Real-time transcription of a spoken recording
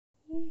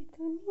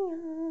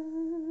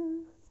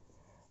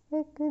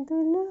एक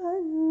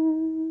दुल्हन,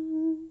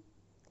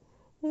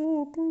 ये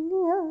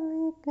दुनिया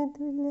एक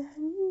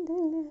दुल्हन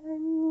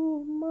दुल्हन, ये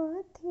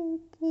माथे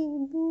की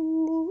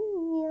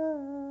बिंदिया।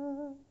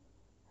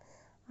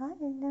 I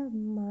love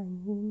my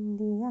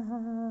India,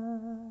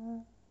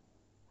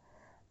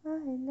 I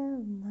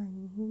love my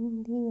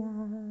India,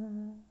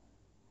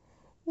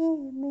 ये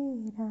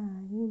मेरा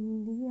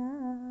India.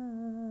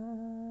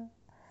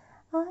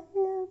 I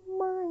love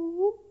my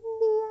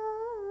India,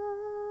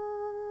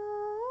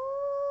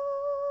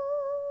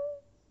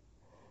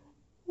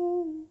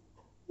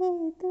 ये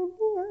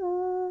दुनिया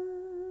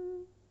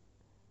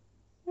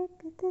एक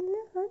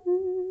दुल्हन,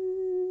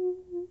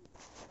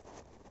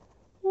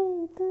 ये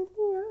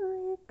दुनिया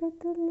एक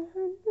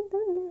दुल्हन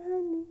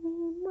दुल्हन, ये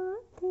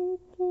माथे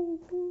की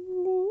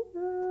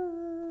बिंदिया।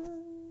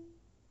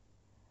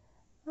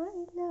 I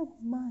love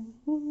my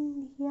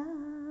India,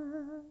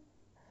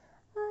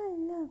 I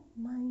love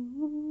my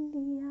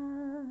India।